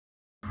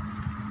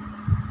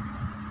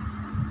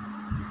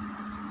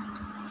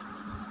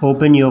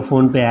Open your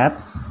PhonePe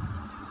app.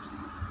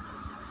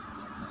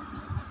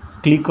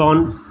 Click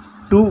on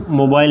to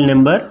mobile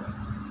number.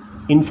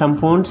 In some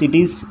phones it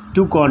is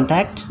to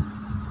contact.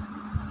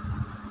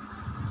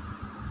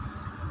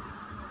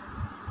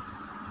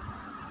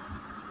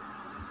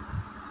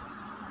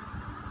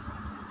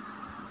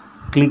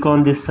 Click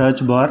on this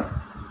search bar.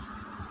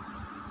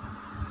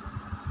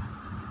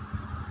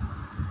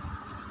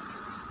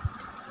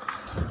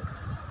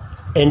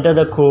 Enter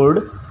the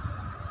code.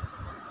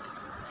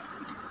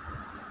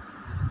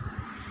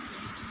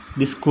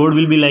 This code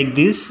will be like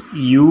this: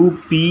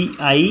 UPICOLRA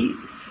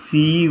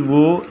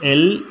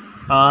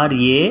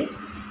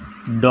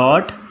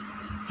dot,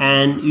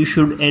 and you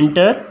should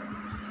enter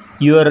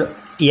your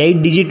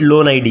 8-digit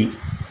loan ID.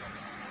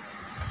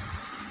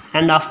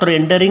 And after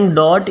entering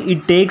dot,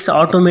 it takes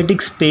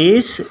automatic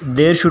space.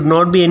 There should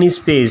not be any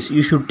space.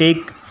 You should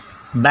take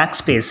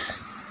backspace.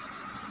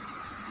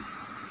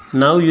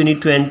 Now you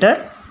need to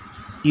enter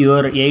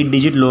your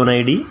 8-digit loan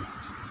ID.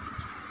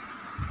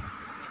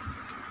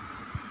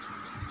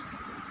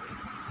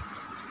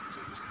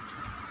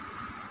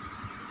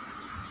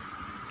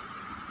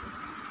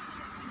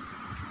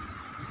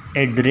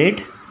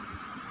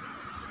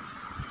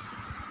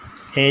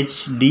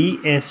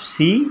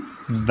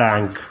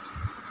 @hdfcbank,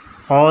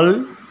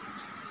 all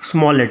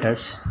small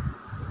letters.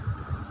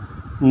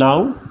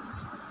 Now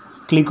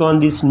click on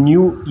this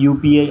new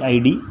UPI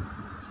ID.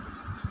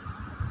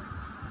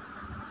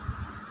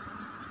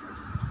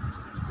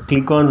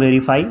 Click on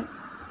verify.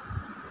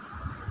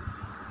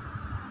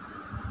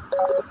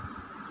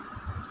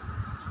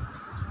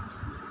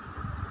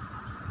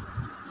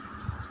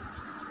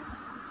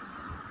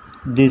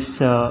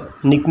 This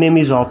nickname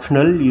is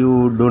optional,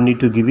 you don't need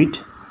to give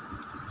it,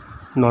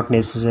 not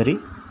necessary.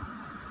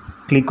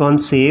 Click on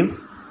save.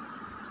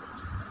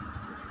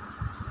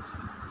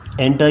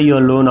 Enter your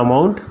loan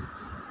amount,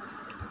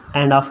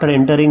 and after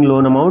entering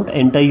loan amount,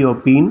 enter your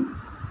PIN.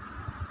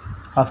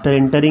 After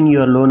entering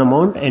your loan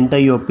amount, enter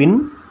your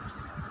PIN,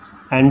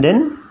 and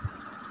then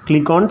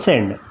click on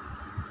send.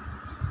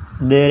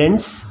 There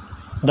ends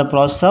the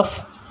process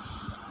of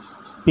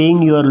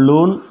paying your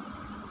loan,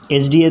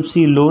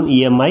 HDFC loan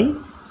EMI,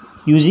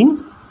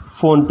 using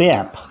PhonePe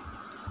app.